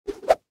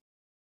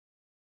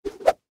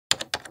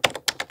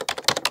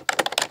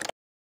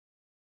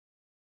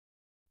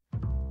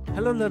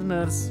Hello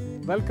learners,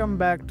 welcome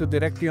back to the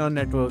Rection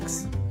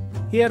Networks.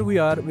 Here we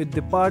are with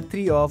the part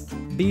 3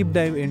 of Deep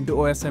Dive into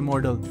OSI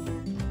Model.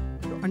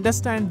 To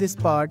understand this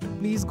part,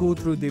 please go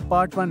through the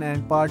part 1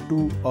 and part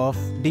 2 of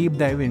Deep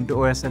Dive into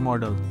OSI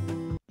Model.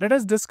 Let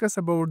us discuss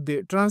about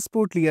the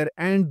transport layer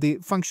and the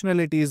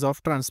functionalities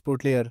of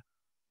transport layer.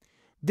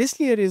 This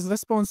layer is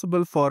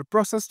responsible for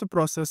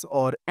process-to-process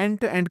or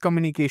end-to-end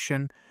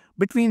communication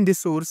between the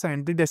source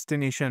and the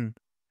destination.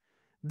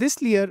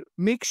 This layer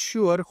makes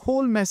sure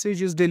whole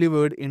message is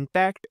delivered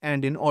intact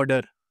and in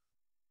order.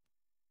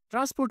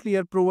 Transport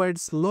layer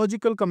provides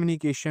logical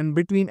communication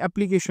between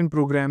application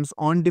programs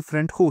on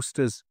different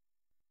hosts.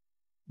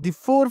 The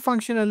four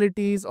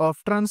functionalities of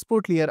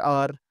transport layer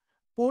are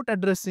port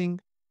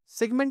addressing,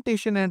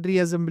 segmentation and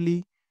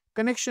reassembly,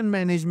 connection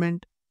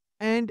management,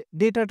 and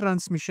data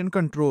transmission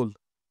control.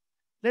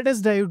 Let us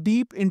dive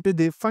deep into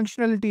the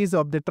functionalities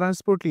of the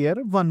transport layer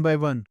one by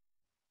one.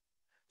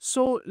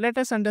 So let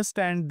us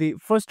understand the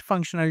first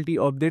functionality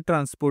of the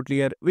transport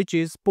layer, which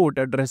is port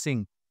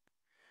addressing.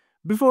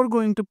 Before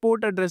going to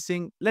port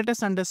addressing, let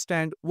us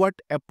understand what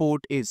a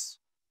port is.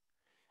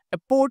 A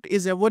port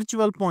is a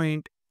virtual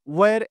point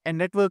where a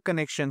network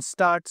connection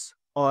starts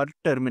or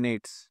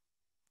terminates.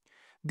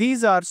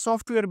 These are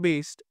software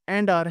based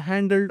and are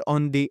handled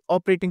on the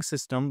operating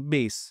system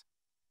base.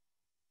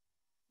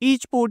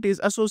 Each port is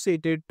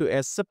associated to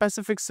a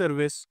specific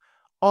service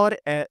or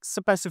a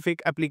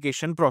specific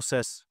application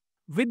process.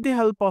 With the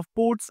help of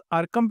ports,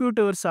 our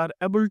computers are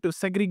able to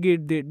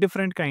segregate the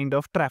different kind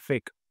of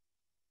traffic.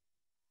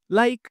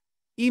 Like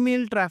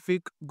email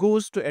traffic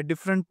goes to a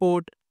different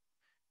port,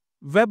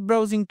 web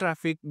browsing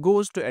traffic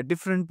goes to a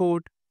different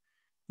port,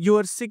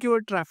 your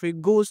secure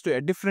traffic goes to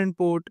a different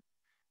port,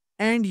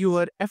 and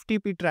your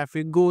FTP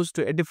traffic goes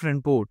to a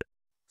different port.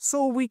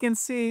 So we can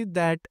say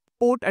that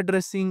port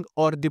addressing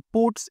or the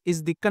ports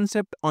is the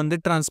concept on the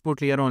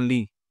transport layer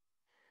only.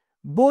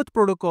 Both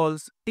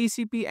protocols,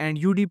 TCP and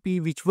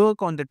UDP, which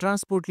work on the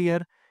transport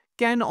layer,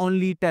 can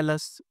only tell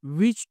us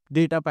which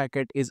data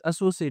packet is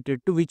associated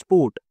to which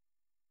port.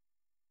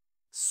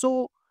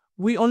 So,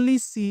 we only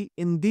see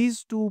in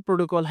these two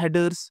protocol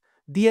headers,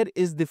 there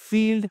is the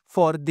field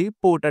for the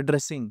port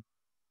addressing.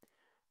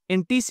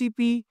 In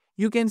TCP,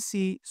 you can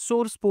see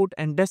source port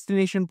and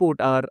destination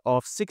port are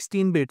of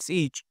 16 bits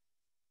each.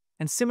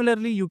 And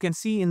similarly, you can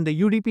see in the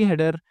UDP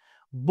header,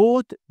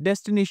 both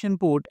destination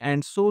port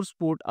and source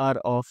port are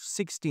of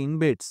 16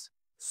 bits.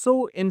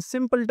 So in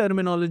simple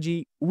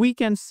terminology, we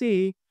can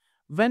say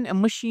when a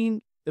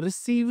machine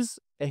receives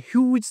a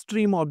huge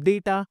stream of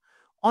data,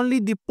 only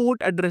the port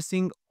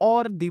addressing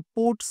or the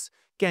ports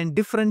can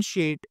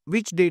differentiate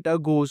which data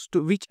goes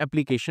to which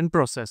application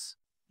process.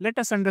 Let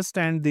us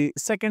understand the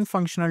second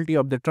functionality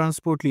of the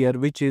transport layer,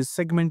 which is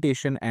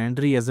segmentation and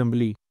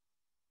reassembly.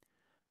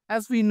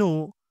 As we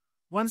know,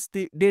 once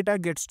the data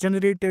gets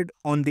generated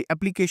on the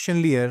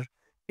application layer,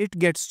 it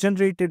gets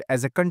generated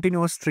as a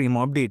continuous stream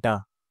of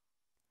data.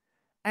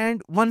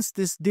 And once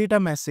this data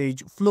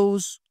message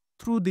flows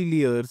through the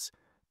layers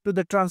to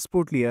the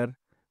transport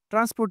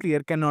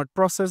layer cannot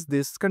process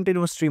this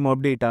continuous stream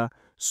of data,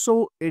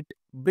 so it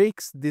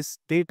breaks this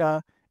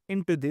data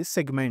into the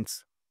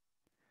segments.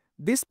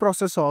 This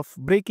process of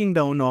breaking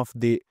down of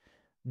the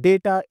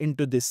data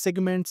into the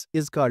segments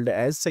is called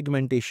as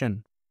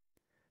segmentation.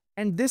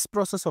 And this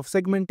process of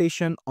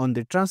segmentation on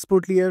the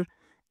transport layer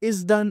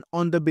is done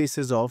on the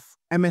basis of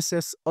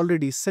MSS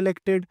already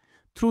selected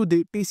through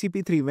the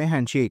TCP three-way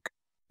handshake.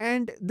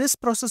 And this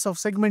process of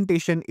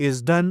segmentation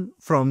is done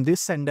from the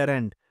sender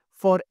end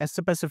for a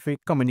specific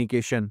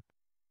communication.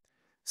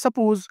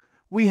 Suppose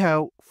we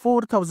have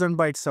 4000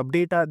 bytes of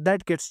data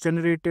that gets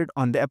generated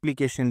on the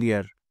application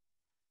layer.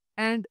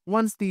 And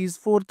once these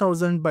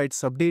 4000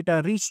 bytes of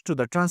data reach to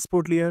the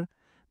transport layer,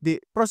 the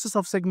process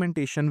of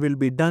segmentation will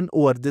be done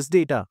over this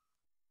data.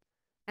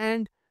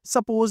 And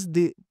suppose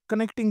the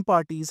connecting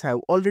parties have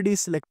already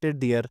selected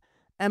their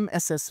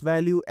MSS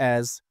value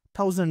as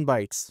 1000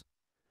 bytes.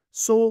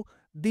 So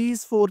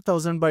these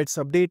 4000 bytes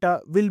of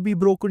data will be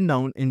broken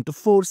down into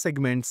 4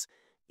 segments,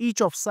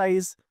 each of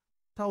size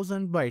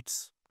 1000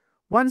 bytes.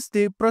 Once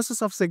the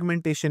process of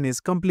segmentation is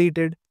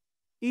completed,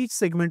 each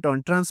segment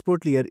on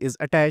transport layer is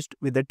attached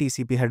with a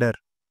TCP header.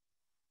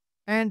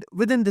 And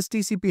within this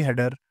TCP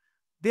header,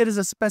 there is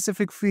a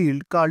specific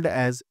field called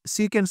as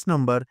sequence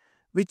number,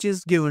 which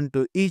is given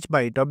to each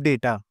byte of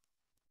data.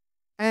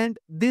 And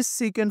this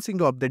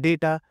sequencing of the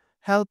data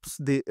helps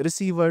the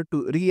receiver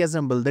to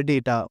reassemble the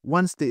data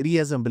once the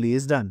reassembly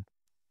is done.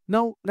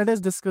 Now let us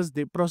discuss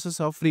the process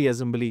of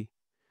reassembly.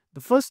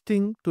 The first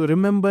thing to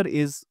remember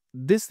is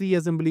this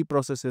reassembly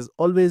process is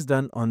always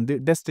done on the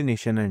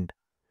destination end.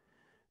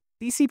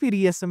 TCP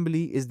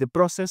reassembly is the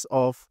process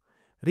of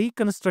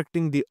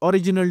reconstructing the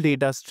original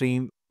data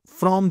stream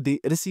from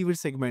the receiver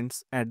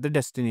segments at the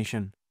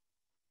destination.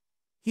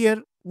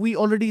 Here, we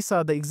already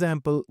saw the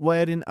example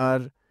wherein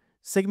our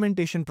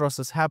segmentation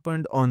process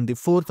happened on the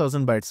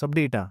 4000 bytes of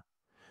data.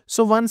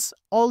 So once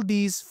all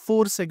these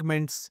 4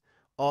 segments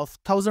of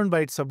 1000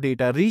 bytes of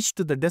data reach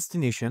to the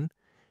destination,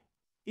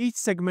 Each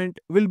segment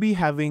will be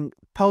having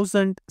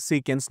 1000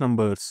 sequence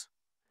numbers.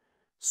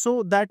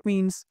 So that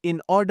means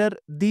in order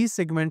these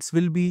segments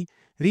will be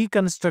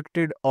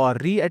reconstructed or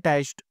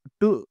reattached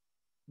to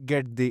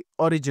get the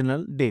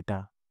original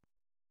data.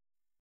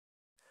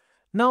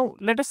 Now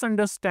let us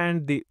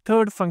understand the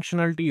third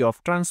functionality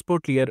of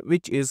transport layer,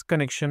 which is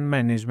connection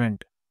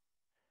management.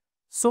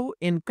 So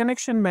in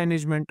connection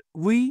management,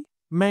 we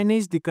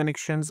manage the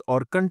connections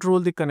or control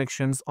the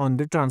connections on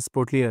the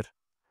transport layer.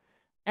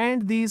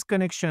 And these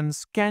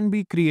connections can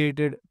be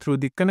created through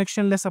the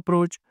connectionless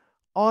approach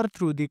or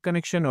through the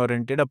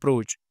connection-oriented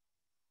approach.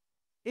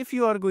 If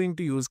you are going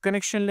to use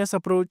connectionless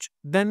approach,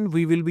 then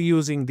we will be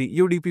using the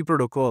UDP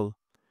protocol.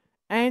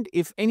 And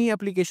if any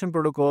application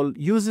protocol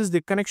uses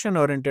the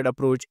connection-oriented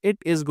approach, it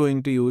is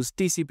going to use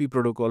TCP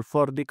protocol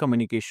for the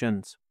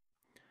communications.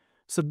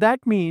 So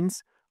that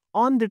means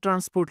on the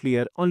transport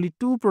layer, only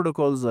two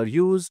protocols are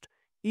used.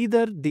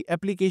 Either the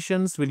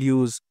applications will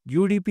use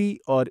UDP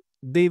or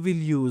they will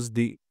use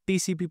the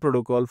TCP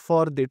protocol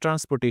for the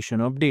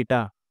transportation of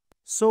data.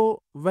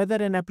 So whether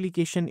an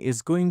application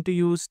is going to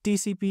use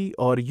TCP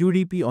or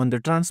UDP on the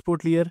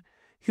transport layer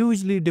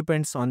hugely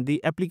depends on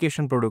the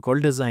application protocol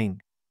design.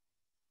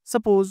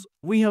 Suppose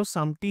we have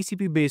some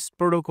TCP based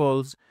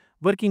protocols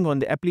working on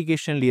the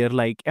application layer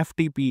like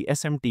FTP,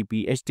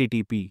 SMTP,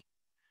 HTTP.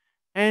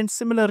 And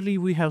similarly,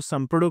 we have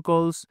some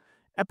protocols,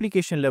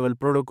 application level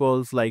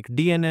protocols like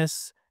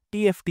DNS,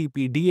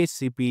 TFTP,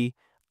 DHCP,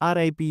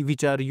 RIP,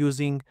 which are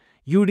using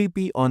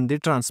UDP on the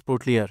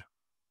transport layer.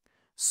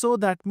 So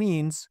that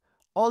means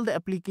all the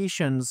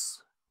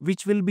applications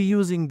which will be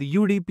using the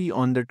UDP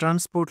on the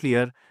transport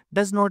layer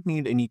does not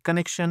need any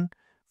connection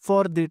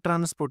for the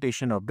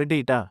transportation of the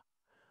data.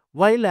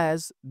 While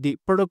as the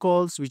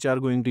protocols which are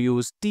going to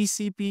use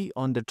TCP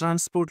on the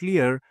transport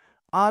layer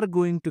are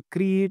going to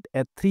create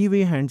a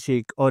three-way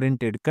handshake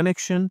oriented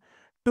connection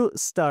to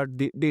start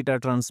the data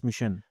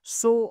transmission.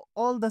 So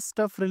all the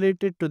stuff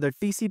related to the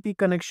TCP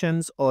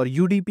connections or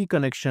UDP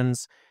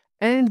connections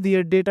and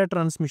their data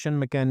transmission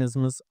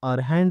mechanisms are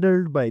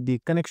handled by the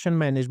connection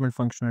management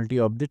functionality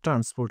of the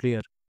transport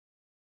layer.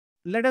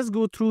 Let us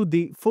go through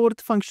the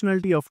fourth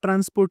functionality of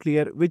transport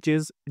layer, which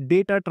is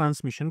data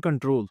transmission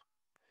control.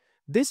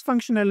 This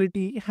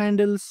functionality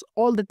handles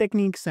all the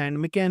techniques and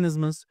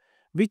mechanisms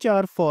which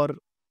are for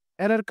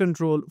error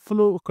control,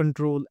 flow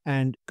control,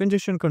 and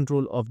congestion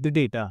control of the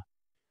data.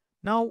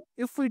 Now,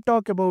 if we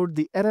talk about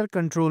the error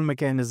control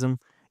mechanism,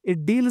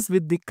 it deals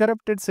with the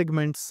corrupted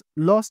segments,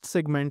 lost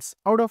segments,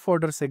 out of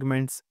order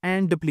segments,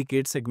 and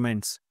duplicate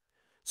segments.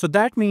 So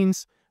that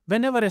means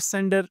whenever a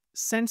sender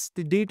sends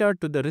the data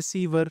to the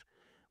receiver,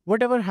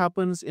 whatever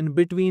happens in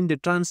between the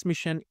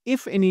transmission,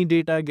 if any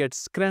data gets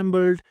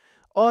scrambled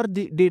or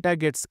the data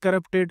gets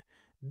corrupted,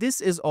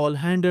 this is all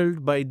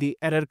handled by the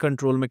error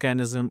control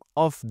mechanism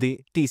of the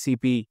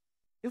TCP.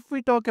 If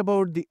we talk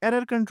about the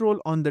error control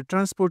on the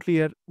transport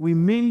layer, we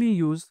mainly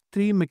use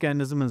three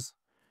mechanisms.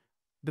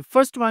 The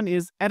first one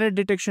is error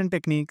detection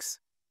techniques,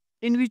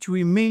 in which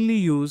we mainly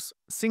use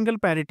single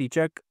parity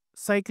check,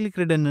 cyclic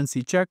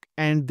redundancy check,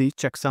 and the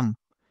checksum.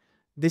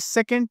 The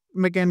second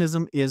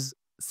mechanism is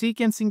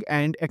sequencing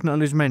and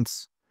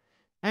acknowledgements.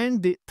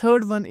 And the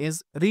third one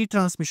is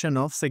retransmission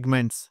of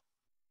segments.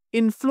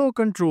 In flow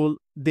control,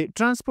 the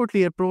transport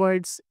layer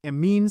provides a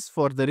means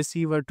for the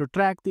receiver to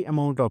track the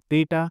amount of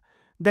data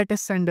that a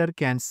sender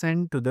can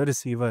send to the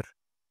receiver.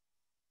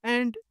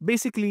 And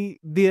basically,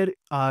 there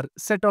are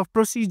set of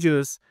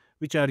procedures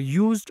which are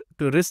used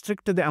to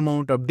restrict the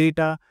amount of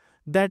data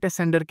that a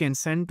sender can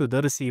send to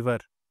the receiver.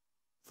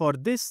 For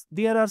this,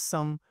 there are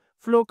some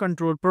flow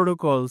control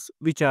protocols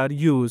which are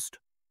used.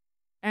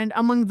 And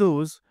among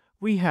those,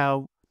 we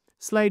have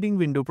sliding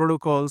window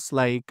protocols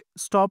like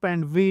stop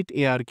and wait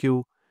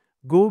ARQ,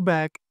 go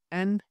back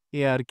and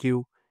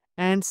ARQ,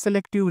 and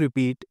selective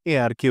repeat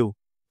ARQ.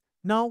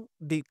 Now,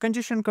 the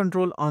congestion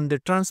control on the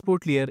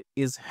transport layer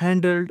is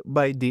handled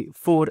by the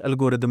four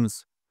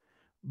algorithms.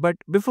 But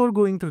before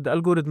going through the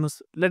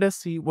algorithms, let us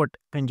see what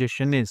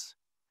congestion is.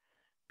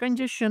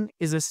 Congestion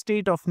is a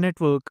state of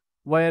network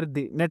where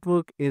the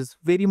network is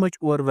very much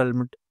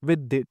overwhelmed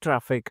with the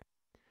traffic,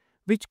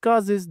 which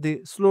causes the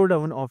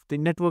slowdown of the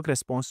network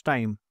response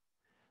time.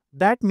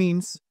 That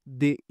means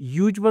the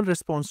usual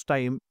response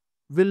time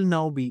will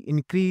now be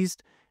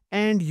increased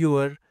and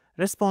your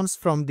response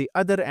from the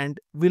other end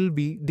will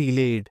be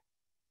delayed.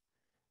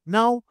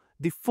 Now,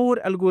 the four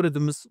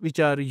algorithms which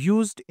are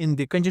used in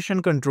the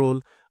congestion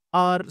control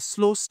are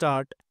slow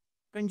start,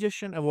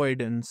 congestion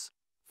avoidance,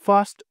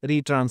 fast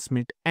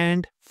retransmit,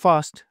 and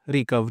fast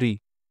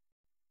recovery.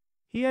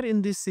 Here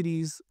in this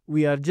series,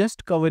 we are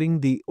just covering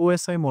the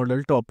OSI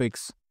model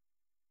topics.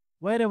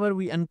 Wherever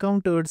we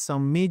encountered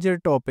some major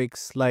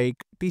topics like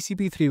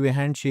TCP three-way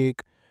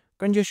handshake,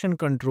 congestion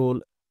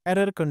control,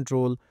 error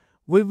control,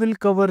 we will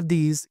cover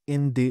these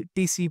in the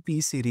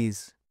TCP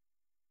series.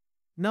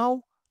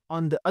 Now,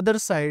 on the other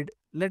side,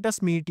 let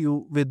us meet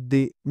you with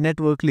the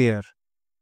network layer.